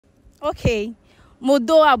Okay. Mo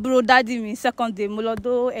do àbúrò daddy mi second day, mo lọ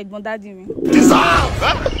do ẹ̀gbọ́n daddy mi. Jesus!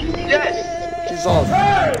 Yes! Jesus!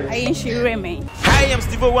 Ayé ń ṣeré mi. Hi, I'm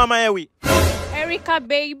Steve. Who am I here with? Erica,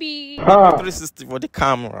 baby. 360 for the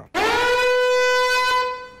camera.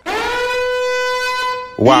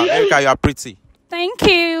 Wow, Erica, you are pretty. Thank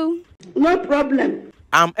you. No problem.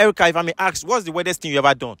 Erica, if I may ask, what's the weirdest thing you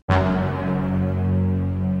ever done?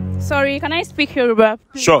 Sorry, can I speak Yoruba?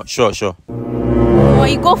 Please? Sure. Oh,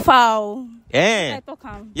 you go foul. Yeah.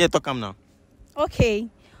 Yeah, talk am now. Okay.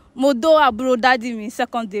 Mo do àbúrò daddy mi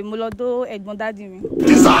second day, mo lọ do ẹ̀gbọ́n daddy mi.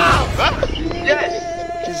 Jesus!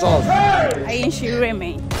 Yes! Jesus! Ayé ń ṣeré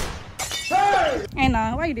mi. And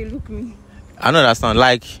why you dey look me? I don't understand.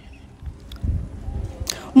 Like,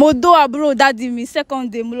 Mo do àbúrò daddy mi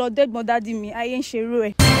second day, mo lọ do ẹ̀gbọ́n daddy mi. Ayé ń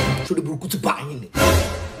ṣeré. So the burúkú ti bá yín ni.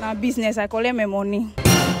 Na business, I collect my money.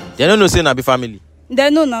 they don't know say na be family. They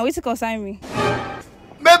know now, wetin concern me.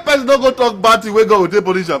 Make person don't go talk bad thing wey God will take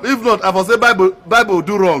punish am. If not, I for say Bible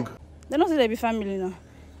do wrong. They know say they be family now.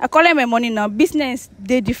 I collect my money now. Business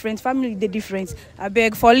they different, family they different. I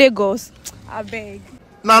beg for Lagos. I beg.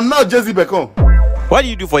 Now I'm not Jesse Beckham. What do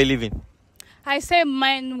you do for a living? I say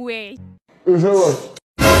man wear.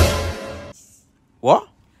 What?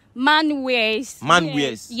 Man wears. Man Yes.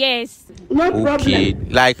 wears. Yes. No Okay. problem.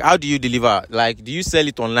 Like, how do you deliver? Like, do you sell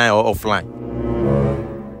it online or offline?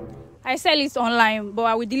 I sell it online, but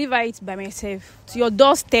I will deliver it by myself to your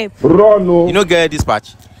doorstep. You know, get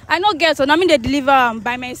dispatch. I no get so I mean they deliver am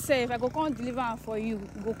by myself. I go come deliver am for you.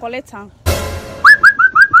 Go collect am.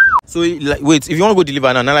 So, like, wait, if you want to go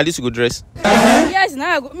deliver now, like this, you go dress. Yes,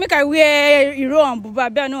 now I go, make I wear Iro and Buba. I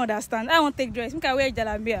don't understand. I won't take dress. Make I wear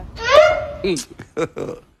Jalabia.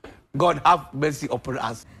 God have mercy upon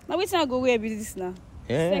us. Now which I go wear be this now?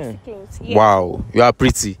 Sexy clothes. Yeah. Wow, you are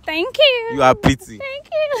pretty. Thank you. You are pretty. Thank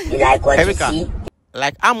you. Like what Erica,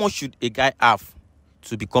 like, how much should a guy have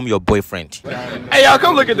to become your boyfriend? Hey, y'all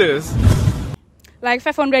come look at this. Like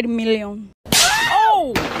 500 million.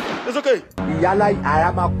 It's okay.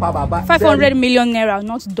 500 million naira,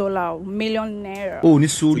 not dollar. Million naira. Oh, ni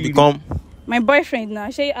To sorry. become, My boyfriend now.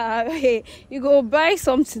 Say, hey, you go buy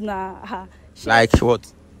something now. like, what?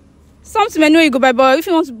 Something I know you go buy, but if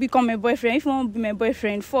you want to become my boyfriend, if you want to be my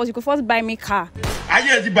boyfriend, first you go first buy me car.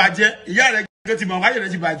 Ayé ẹ ti bàjẹ́, ìyá rẹ̀ gẹ́gẹ́ ti mọ̀, ayé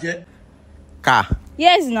rẹ̀ ti bàjẹ́. Car.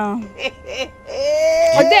 Yes, now.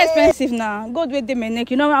 But they're expensive now. Gold with them neck.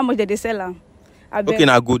 You know how much they sell them? Okay,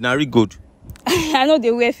 now good, now real good. I know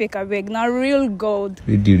they wear fake. I beg. Now real gold.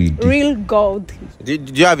 Real gold. Do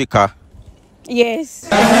you have a car? Yes.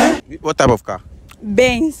 What type of car?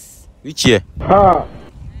 Benz. Which year?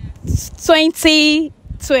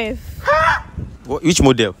 2012. Which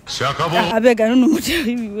model? I beg. I don't know what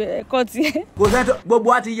you cut here. Gbogbo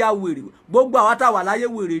wa ti ya wèrè gbogbo àwa tá wà láyé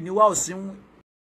wèrè ni wa ò sínwín.